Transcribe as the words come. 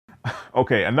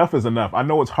Okay, enough is enough. I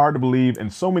know it's hard to believe,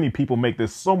 and so many people make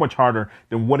this so much harder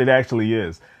than what it actually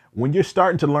is. When you're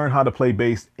starting to learn how to play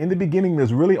bass, in the beginning,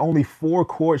 there's really only 4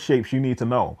 chord shapes you need to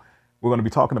know. We're going to be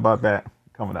talking about that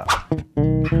coming up.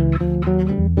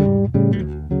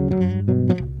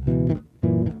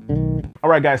 All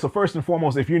right, guys, so first and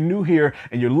foremost, if you're new here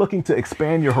and you're looking to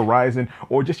expand your horizon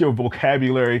or just your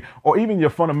vocabulary or even your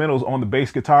fundamentals on the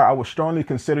bass guitar, I would strongly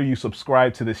consider you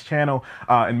subscribe to this channel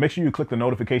and make sure you click the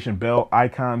notification bell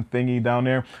icon thingy down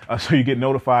there so you get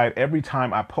notified every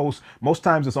time I post. Most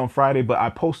times it's on Friday, but I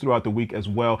post throughout the week as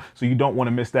well, so you don't want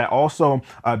to miss that. Also,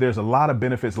 there's a lot of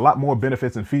benefits, a lot more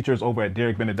benefits and features over at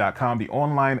DaricBennett.com, the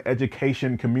online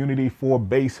education community for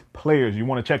bass players. You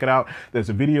want to check it out. There's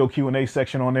a video Q&A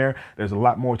section on there. There's a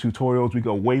lot more tutorials. We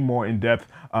go way more in depth.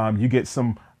 You get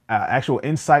some actual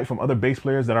insight from other bass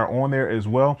players that are on there as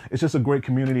well. It's just a great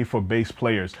community for bass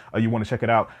players. You want to check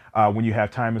it out when you have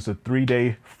time. It's a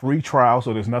 3-day free trial,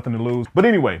 so there's nothing to lose. But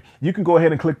anyway, you can go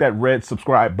ahead and click that red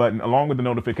subscribe button along with the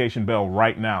notification bell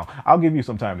right now. I'll give you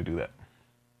some time to do that.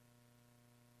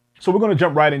 So we're going to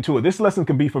jump right into it. This lesson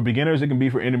can be for beginners. It can be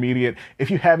for intermediate.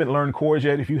 If you haven't learned chords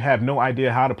yet, if you have no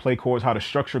idea how to play chords, how to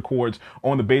structure chords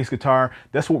on the bass guitar,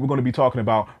 that's what we're going to be talking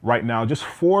about right now. Just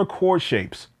 4 chord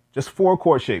shapes. Just 4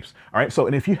 chord shapes. All right. So,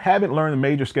 and if you haven't learned the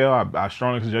major scale, I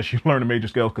strongly suggest you learn the major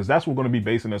scale because that's what we're going to be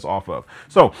basing this off of.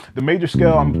 So the major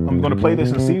scale, I'm going to play this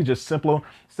in C, just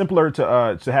simpler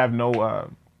to have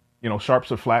no,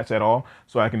 sharps or flats at all.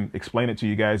 So I can explain it to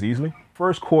you guys easily.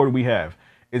 First chord we have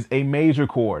is a major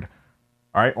chord.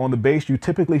 All right, on the bass, you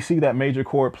typically see that major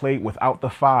chord played without the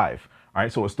 5. All right,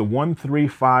 so it's the 1, 3,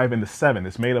 5, and the 7.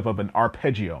 It's made up of an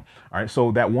arpeggio. All right, so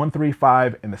that 1, 3,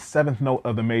 5, and the 7th note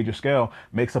of the major scale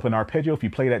makes up an arpeggio. If you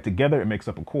play that together, it makes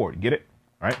up a chord. Get it?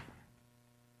 All right.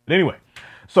 But anyway,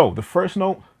 so the 1st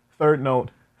note, 3rd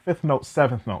note, 5th note,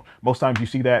 7th note. Most times you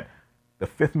see that the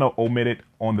 5th note omitted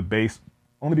on the bass,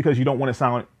 only because you don't want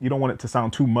it to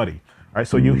sound too muddy. All right,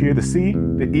 so you'll hear the C,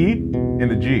 the E, and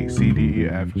the G. C, D, E,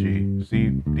 F, G. C,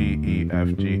 D, E,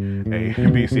 F, G, A,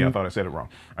 B, C. I thought I said it wrong.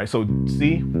 All right, so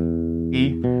C,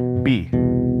 E, B.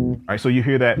 All right, so you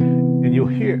hear that, and you'll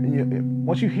hear,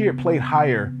 once you hear it played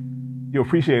higher, you'll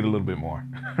appreciate it a little bit more.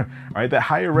 All right, that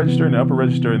higher register and the upper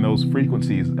register and those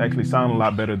frequencies actually sound a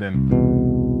lot better than,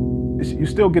 you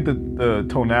still get the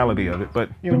tonality of it, but,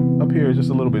 up here is just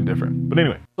a little bit different. But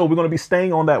anyway, so we're going to be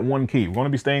staying on that one key. We're going to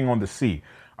be staying on the C.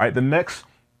 All right, the next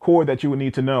chord that you would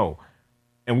need to know,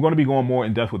 and we're going to be going more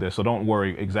in depth with this, so don't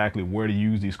worry exactly where to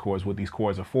use these chords, what these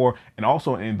chords are for. And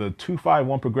also in the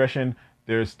 2-5-1 progression,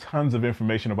 there's tons of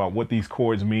information about what these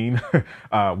chords mean,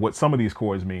 what some of these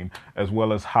chords mean, as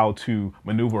well as how to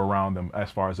maneuver around them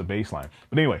as far as the bass line.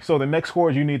 But anyway, so the next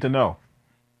chord you need to know.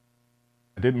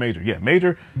 I did major. Yeah,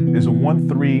 major is a 1,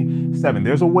 3, 7.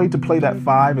 There's a way to play that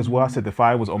 5 as well. I said the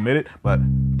 5 was omitted, but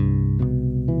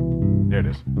there it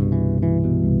is.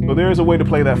 So there is a way to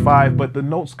play that 5, but the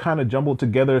notes kind of jumbled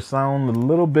together, sound a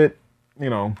little bit,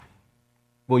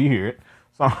 well, you hear it.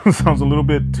 Sounds a little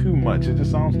bit too much. It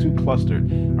just sounds too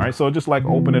clustered. All right, so just like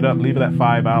open it up, leave that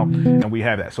 5 out, and we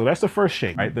have that. So that's the first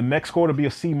shape. All right, the next chord will be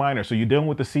a C minor. So you're dealing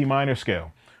with the C minor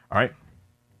scale. All right,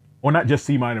 or not just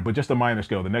C minor, but just a minor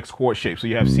scale. The next chord shape. So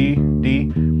you have C,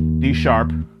 D, D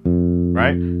sharp,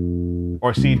 right,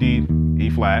 or C, D, E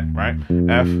flat, right,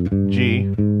 F,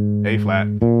 G, A flat,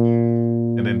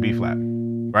 and then B flat,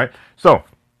 right? So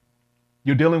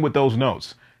you're dealing with those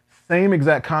notes. Same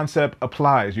exact concept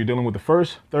applies. You're dealing with the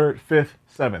 1st, 3rd, 5th,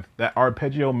 7th. That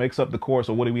arpeggio makes up the chord.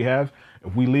 So what do we have?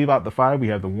 If we leave out the 5, we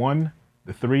have the 1,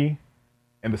 the 3,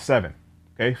 and the 7.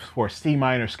 Okay, for a C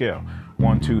minor scale.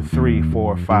 1, 2, 3,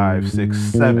 4, 5, 6,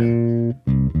 7.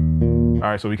 All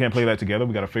right, so we can't play that together.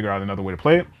 We got to figure out another way to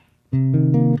play it.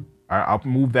 All right, I'll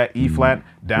move that E flat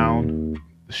down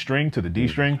the string to the D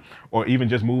string, or even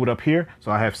just move it up here.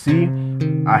 So I have C,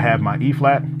 I have my E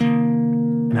flat,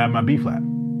 and I have my B flat.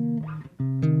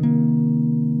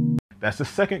 That's the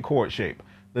second chord shape.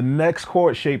 The next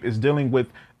chord shape is dealing with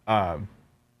the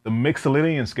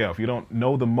Mixolydian scale. If you don't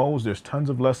know the modes, there's tons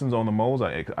of lessons on the modes.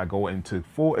 I go into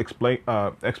full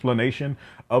explanation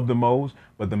of the modes,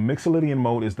 but the Mixolydian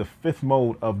mode is the 5th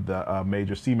mode of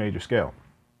the C major scale.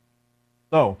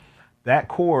 So that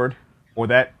chord or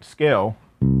that scale,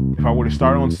 if I were to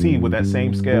start on C with that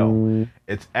same scale,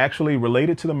 it's actually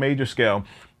related to the major scale.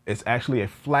 It's actually a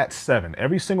flat 7.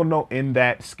 Every single note in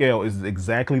that scale is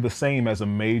exactly the same as a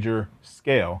major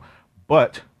scale,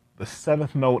 but the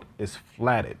 7th note is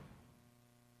flatted.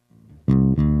 All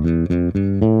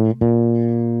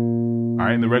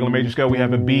right, in the regular major scale, we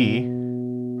have a B.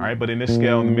 All right, but in this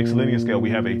scale, in the Mixolydian scale, we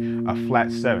have a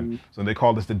flat 7. So they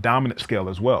call this the dominant scale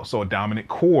as well. So a dominant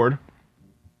chord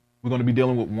we're going to be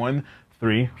dealing with 1,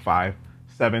 3, 5,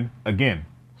 7 again.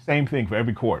 Same thing for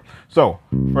every chord. So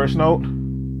first note,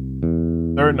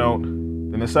 third note,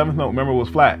 then the seventh note, remember, was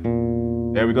flat.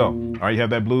 There we go. All right, you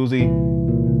have that bluesy,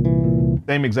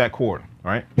 same exact chord.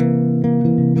 All right,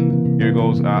 here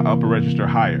goes upper register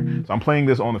higher. So I'm playing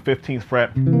this on the 15th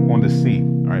fret on the C.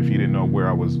 All right, if you didn't know where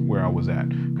I was at.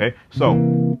 Okay, so,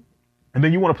 and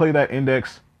then you want to play that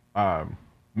index, thumb,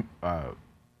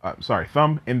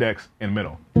 index, and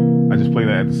middle. I just play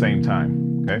that at the same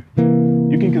time. Okay,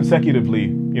 you can consecutively,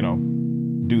 you know,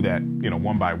 do that, you know,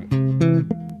 one by one,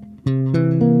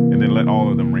 and then let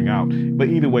all of them ring out. But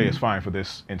either way is fine for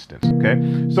this instance. Okay,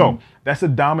 so that's a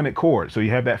dominant chord. So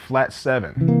you have that flat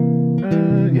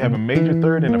 7. You have a major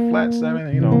third and a flat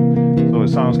 7. You know, so it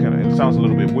sounds a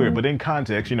little bit weird. But in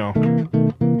context, you know,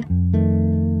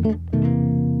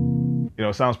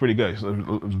 it sounds pretty good. It's a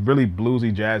really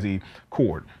bluesy, jazzy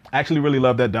chord. I actually really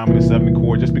love that dominant 7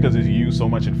 chord just because it's used so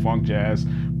much in funk, jazz,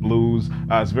 blues.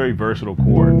 It's a very versatile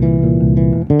chord.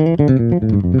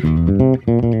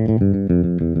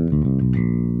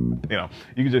 You know,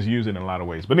 you can just use it in a lot of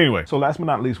ways. But anyway, so last but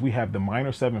not least, we have the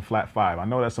minor 7 flat 5. I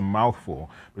know that's a mouthful,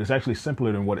 but it's actually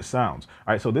simpler than what it sounds.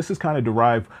 All right, so this is kind of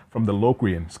derived from the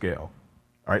Locrian scale.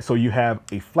 All right, so you have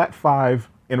a flat 5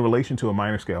 in relation to a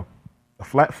minor scale, a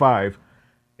flat 5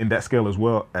 in that scale as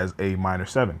well as a minor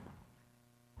 7,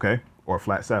 okay, or a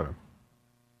flat 7.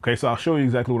 Okay, so I'll show you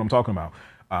exactly what I'm talking about.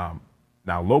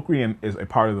 Now, Locrian is a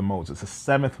part of the modes. It's a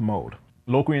 7th mode.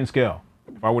 Locrian scale,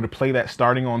 if I were to play that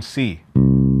starting on C,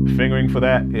 the fingering for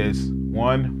that is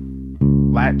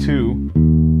 1, flat 2,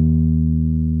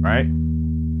 right?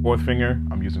 4th finger,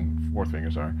 I'm using 4th finger,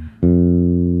 sorry.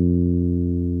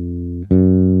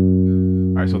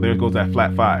 All right, so there goes that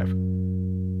flat 5. All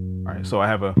right, so I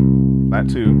have a flat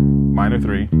 2, minor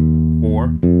 3,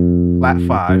 4, flat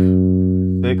 5,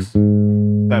 6,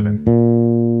 7.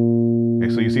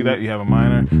 Okay, so you see that you have a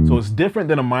minor. So it's different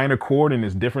than a minor chord, and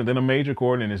it's different than a major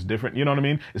chord, and it's different, you know what I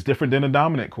mean? It's different than a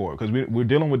dominant chord because we're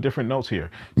dealing with different notes here.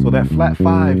 So that flat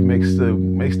 5 makes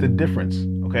the difference,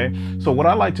 okay? So what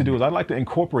I like to do is I like to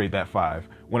incorporate that 5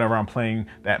 whenever I'm playing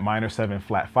that minor 7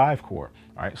 flat 5 chord,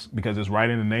 all right? Because it's right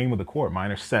in the name of the chord,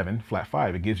 minor 7 flat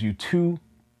 5. It gives you 2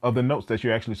 of the notes that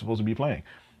you're actually supposed to be playing,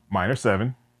 minor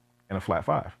 7 and a flat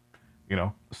 5, you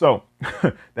know? So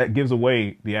that gives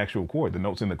away the actual chord, the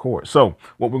notes in the chord. So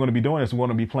what we're going to be doing is we're going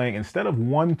to be playing, instead of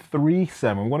 1, 3,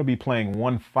 7, we're going to be playing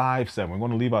 1, 5, 7. We're going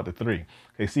to leave out the 3.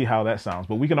 Okay, see how that sounds.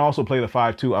 But we can also play the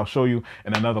 5 too. I'll show you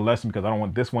in another lesson because I don't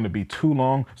want this one to be too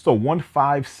long. So 1,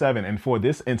 5, 7. And for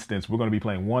this instance, we're going to be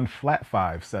playing 1, flat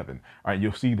 5, 7. All right,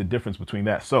 you'll see the difference between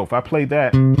that. So if I play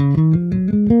that,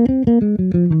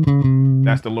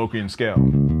 that's the Locrian scale.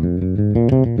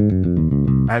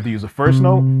 I have to use the first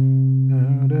note,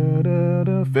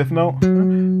 5th note.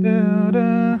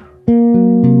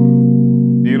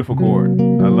 Beautiful chord.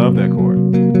 I love that chord.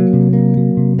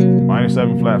 Minor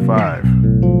 7 flat 5.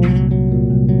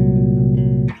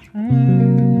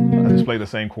 I just play the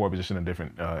same chord, but just in a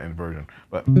different inversion.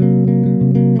 But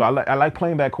so I like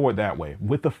playing that chord that way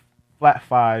with the flat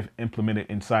 5 implemented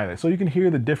inside it, so you can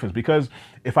hear the difference. Because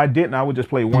if I didn't, I would just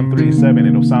play 1, 3, 7.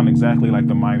 It'll sound exactly like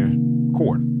the minor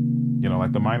chord, you know,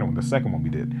 like the minor one, the second one we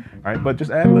did. All right, but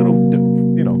just add a little,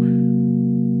 you know,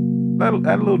 add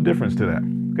a little difference to that.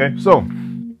 Okay, so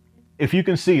if you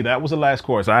can see, that was the last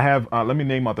chord. So I have, let me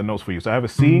name out the notes for you. So I have a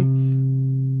C.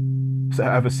 So I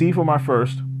have a C for my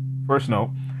first note.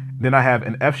 Then I have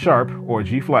an F sharp or a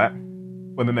G flat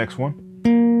for the next one,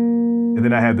 and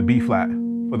then I have the B flat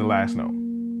for the last note,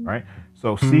 right?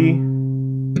 So C,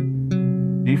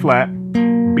 G flat,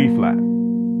 B flat.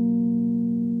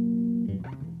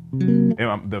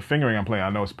 And the fingering I'm playing,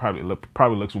 I know it's probably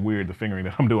looks weird, the fingering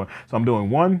that I'm doing. So I'm doing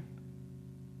 1.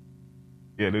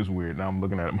 Yeah, it is weird. Now I'm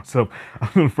looking at it myself. I'm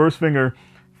doing first finger,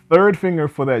 third finger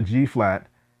for that G flat,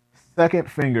 second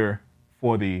finger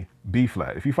for the B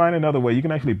flat. If you find another way, you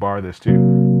can actually bar this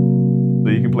too. So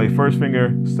you can play first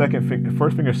finger,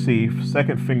 first finger C,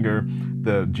 second finger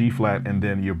the G flat, and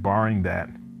then you're barring that.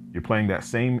 You're playing that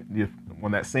same, on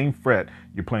that same fret,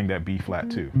 you're playing that B flat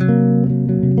too.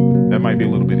 That might be a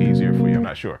little bit easier for you, I'm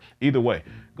not sure. Either way,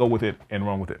 go with it and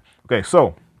run with it. Okay,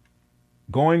 so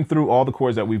going through all the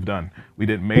chords that we've done, we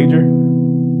did major,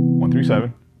 1, 3,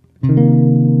 7,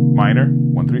 minor,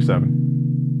 1, 3,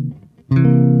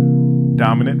 7,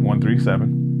 dominant, 1, 3,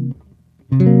 7,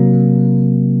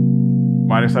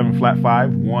 minor 7 flat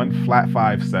 5, 1 flat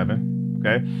 5, 7.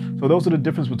 Okay, so those are the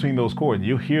difference between those chords.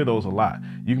 You'll hear those a lot.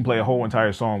 You can play a whole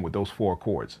entire song with those 4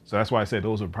 chords. So that's why I said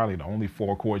those are probably the only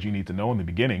 4 chords you need to know in the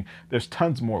beginning. There's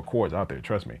tons more chords out there,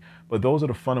 trust me. But those are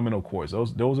the fundamental chords.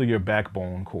 Those are your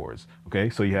backbone chords. Okay,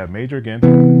 so you have major again,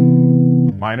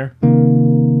 minor,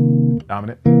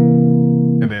 dominant,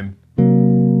 and then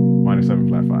minor 7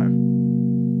 flat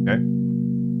 5. Okay.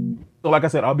 So like I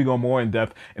said, I'll be going more in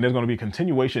depth, and there's going to be a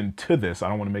continuation to this. I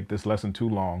don't want to make this lesson too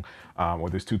long, or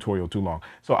this tutorial too long.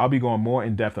 So I'll be going more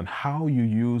in depth on how you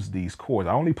use these chords.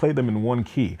 I only play them in one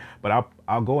key, but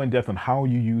I'll go in depth on how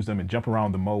you use them and jump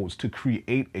around the modes to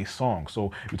create a song.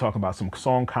 So we're talking about some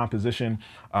song composition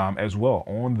as well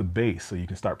on the bass, so you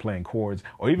can start playing chords,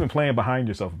 or even playing behind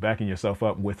yourself, backing yourself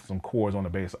up with some chords on the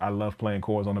bass. I love playing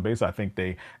chords on the bass. I think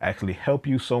they actually help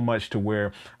you so much to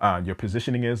where your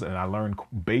positioning is, and I learned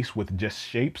bass with just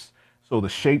shapes. So the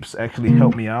shapes actually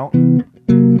help me out. You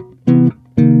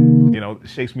know, it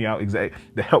shapes me out exactly.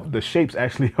 The shapes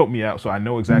actually help me out, so I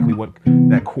know exactly what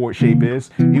that chord shape is.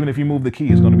 Even if you move the key,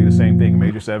 it's going to be the same thing.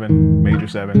 Major 7, major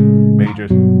 7, major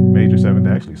 7.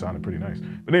 That actually sounded pretty nice.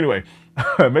 But anyway,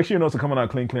 make sure your notes are coming out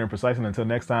clean, clear, and precise. And until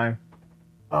next time,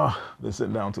 been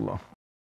sitting down too long.